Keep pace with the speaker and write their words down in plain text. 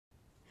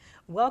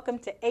Welcome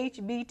to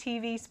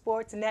HBTV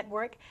Sports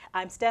Network.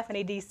 I'm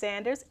Stephanie D.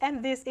 Sanders,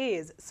 and this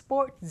is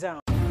Sports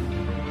Zone.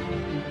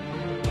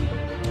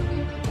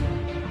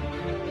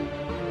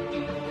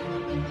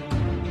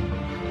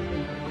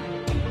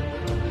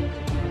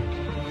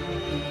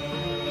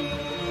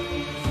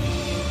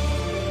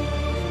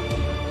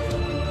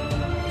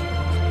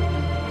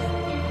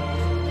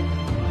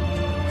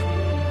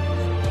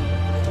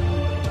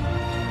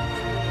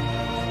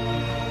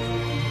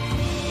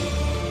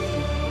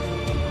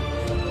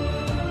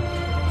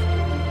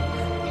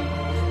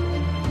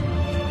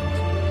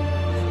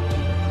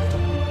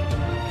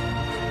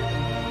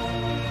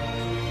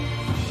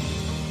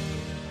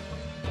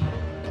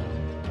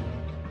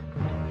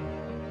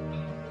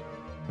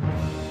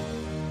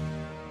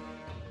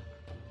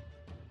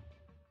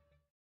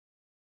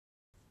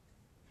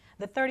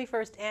 The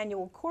 31st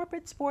Annual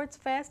Corporate Sports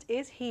Fest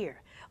is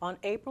here on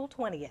April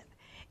 20th.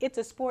 It's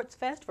a sports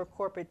fest for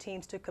corporate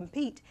teams to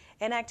compete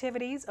in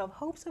activities of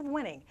hopes of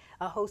winning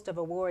a host of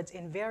awards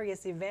in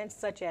various events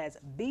such as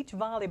beach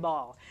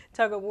volleyball,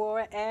 tug of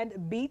war,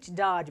 and beach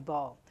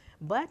dodgeball.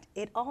 But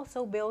it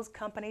also builds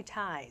company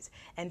ties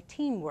and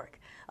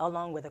teamwork,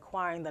 along with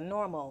acquiring the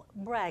normal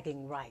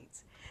bragging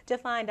rights. To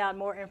find out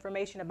more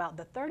information about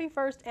the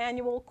 31st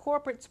Annual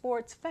Corporate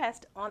Sports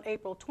Fest on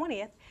April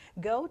 20th,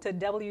 go to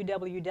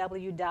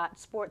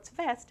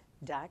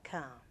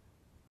www.sportsfest.com.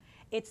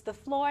 It's the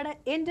Florida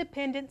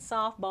Independent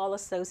Softball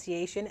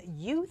Association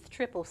Youth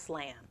Triple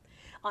Slam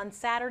on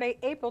Saturday,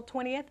 April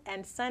 20th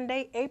and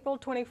Sunday, April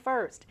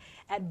 21st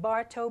at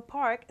Bartow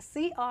Park,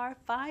 CR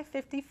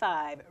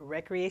 555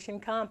 Recreation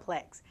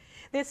Complex.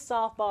 This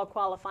softball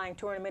qualifying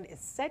tournament is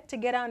set to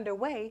get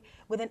underway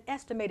with an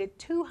estimated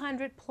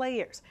 200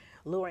 players,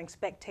 luring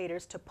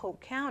spectators to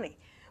Polk County,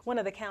 one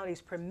of the county's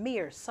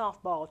premier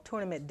softball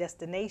tournament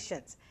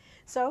destinations.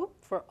 So,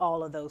 for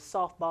all of those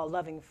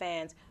softball-loving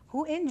fans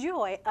who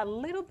enjoy a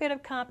little bit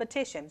of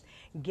competition,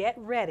 get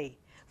ready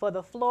for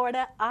the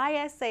Florida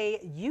ISA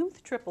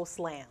Youth Triple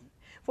Slam.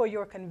 For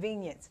your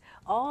convenience,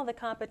 all the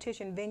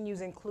competition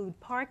venues include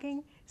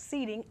parking,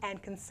 seating, and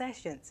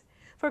concessions.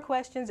 For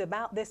questions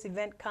about this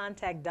event,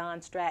 contact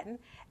Don Stratton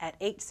at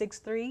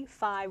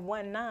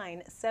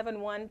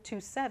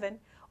 863-519-7127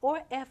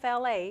 or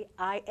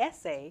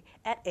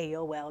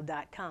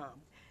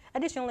flaisa@aol.com.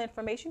 Additional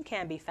information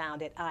can be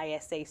found at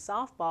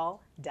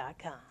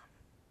isasoftball.com.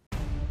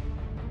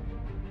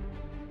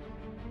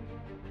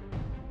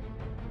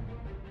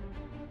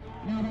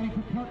 Now ready for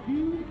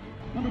Parkview,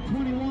 number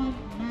 21,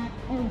 Matt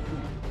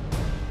Olson.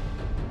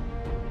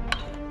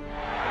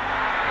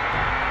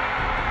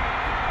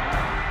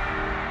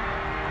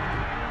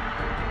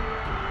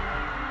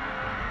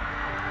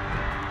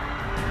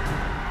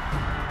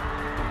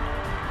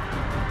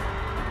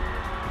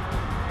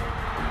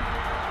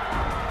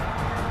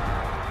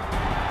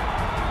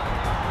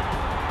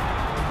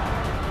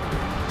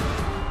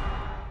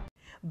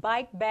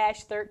 Bike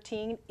Bash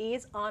 13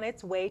 is on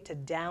its way to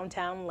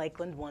downtown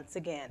Lakeland once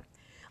again.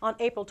 On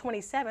April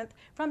 27th,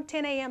 from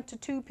 10 a.m. to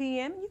 2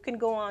 p.m., you can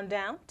go on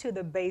down to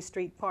the Bay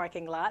Street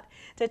parking lot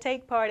to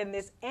take part in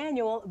this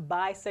annual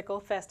bicycle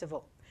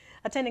festival.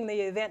 Attending the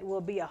event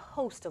will be a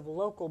host of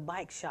local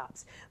bike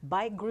shops,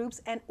 bike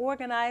groups, and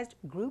organized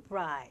group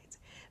rides.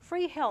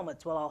 Free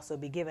helmets will also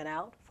be given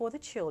out for the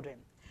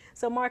children.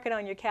 So mark it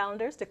on your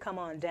calendars to come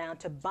on down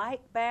to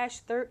Bike Bash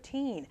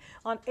 13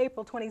 on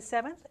April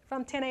 27th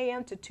from 10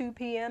 a.m. to 2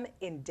 p.m.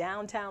 in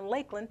downtown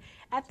Lakeland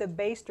at the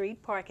Bay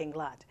Street parking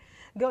lot.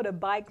 Go to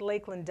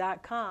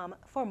bikelakeland.com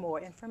for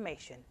more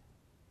information.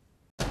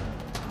 We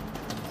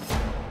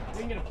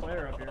can get a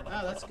player up here.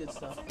 Oh, that's good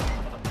stuff. All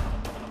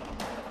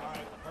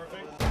right,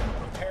 perfect.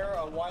 Prepare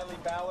a Wiley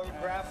Ballard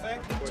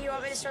graphic. Do you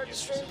want me to start the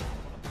stream?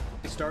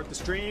 Start the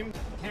stream.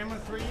 Camera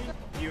 3.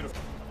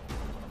 Beautiful.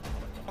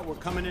 We're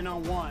coming in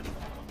on 1.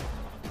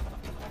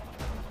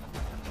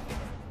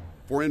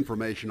 For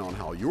information on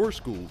how your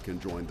school can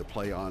join the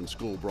Play On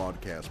School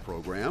broadcast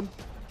program,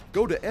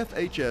 go to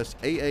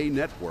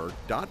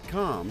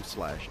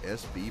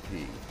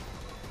fhsaanetwork.com/SBP.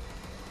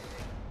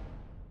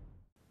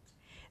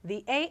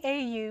 The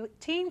AAU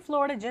Team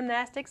Florida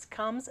Gymnastics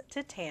comes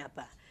to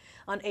Tampa.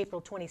 On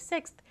April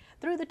 26th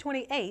through the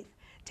 28th,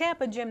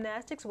 Tampa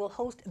Gymnastics will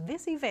host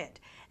this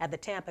event at the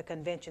Tampa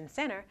Convention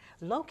Center,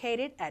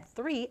 located at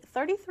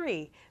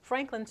 333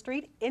 Franklin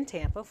Street in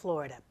Tampa,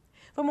 Florida.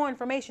 For more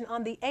information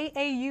on the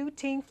AAU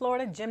Team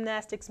Florida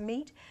Gymnastics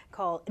meet,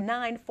 call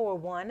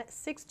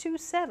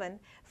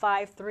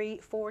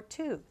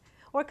 941-627-5342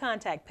 or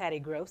contact Patty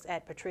Gross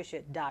at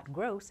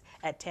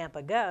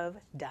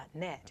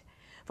patricia.gross@tampagov.net.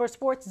 For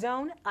Sports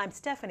Zone, I'm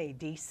Stephanie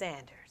D.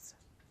 Sanders.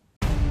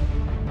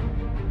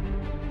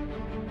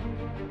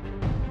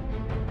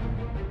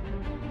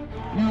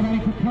 Now ready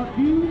for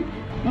Parkview,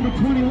 number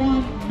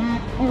 21,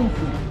 Matt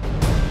Olson.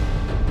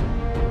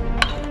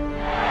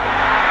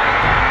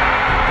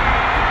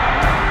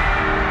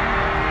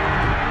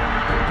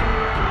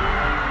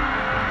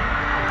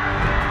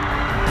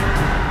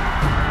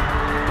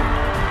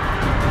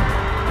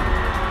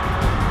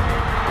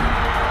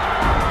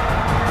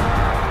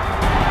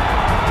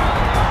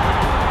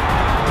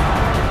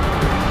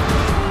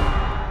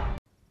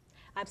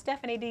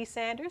 Stephanie D.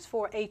 Sanders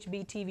for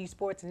HBTV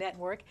Sports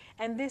Network,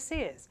 and this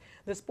is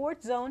the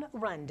Sports Zone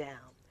Rundown.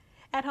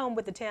 At home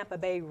with the Tampa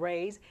Bay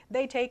Rays,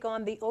 they take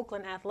on the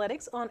Oakland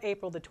Athletics on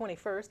April the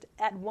 21st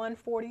at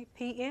 1:40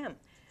 p.m.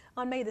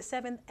 On May the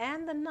 7th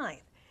and the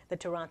 9th, the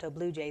Toronto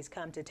Blue Jays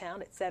come to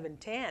town at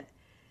 7:10.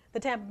 The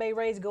Tampa Bay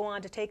Rays go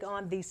on to take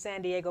on the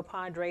San Diego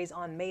Padres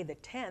on May the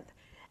 10th,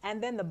 and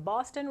then the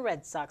Boston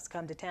Red Sox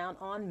come to town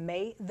on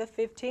May the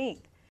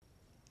 15th.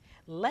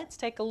 Let's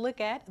take a look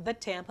at the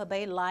Tampa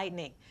Bay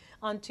Lightning.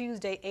 On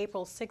Tuesday,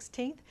 April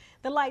 16th,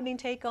 the Lightning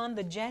take on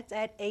the Jets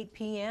at 8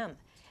 p.m.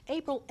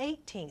 April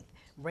 18th,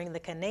 bring the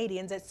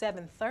Canadiens at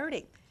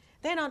 7:30.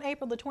 Then on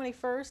April the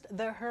 21st,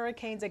 the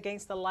Hurricanes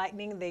against the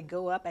Lightning, they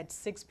go up at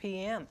 6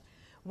 p.m.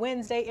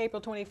 Wednesday,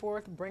 April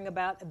 24th, bring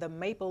about the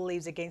Maple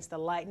Leafs against the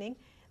Lightning.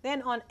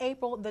 Then on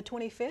April the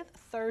 25th,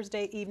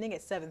 Thursday evening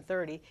at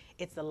 7:30,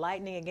 it's the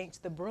Lightning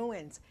against the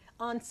Bruins.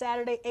 On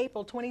Saturday,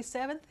 April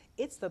 27th,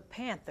 it's the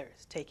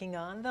Panthers taking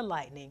on the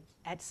Lightning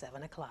at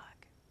 7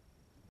 o'clock.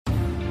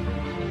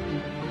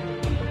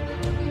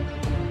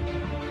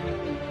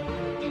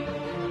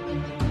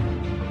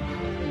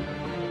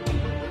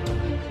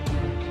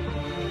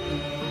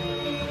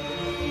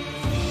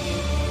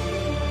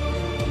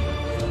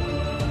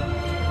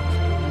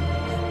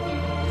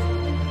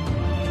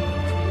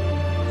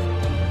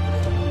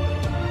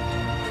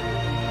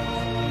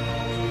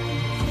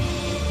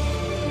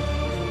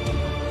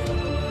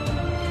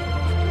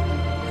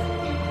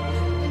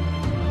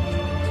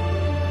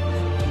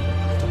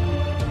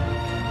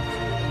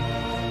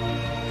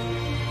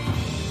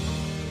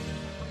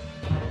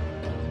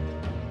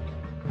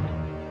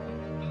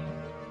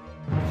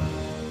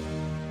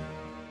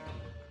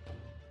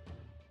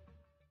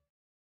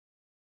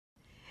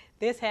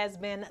 This has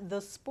been the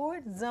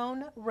Sports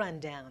Zone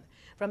Rundown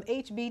from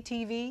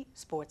HBTV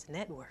Sports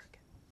Network.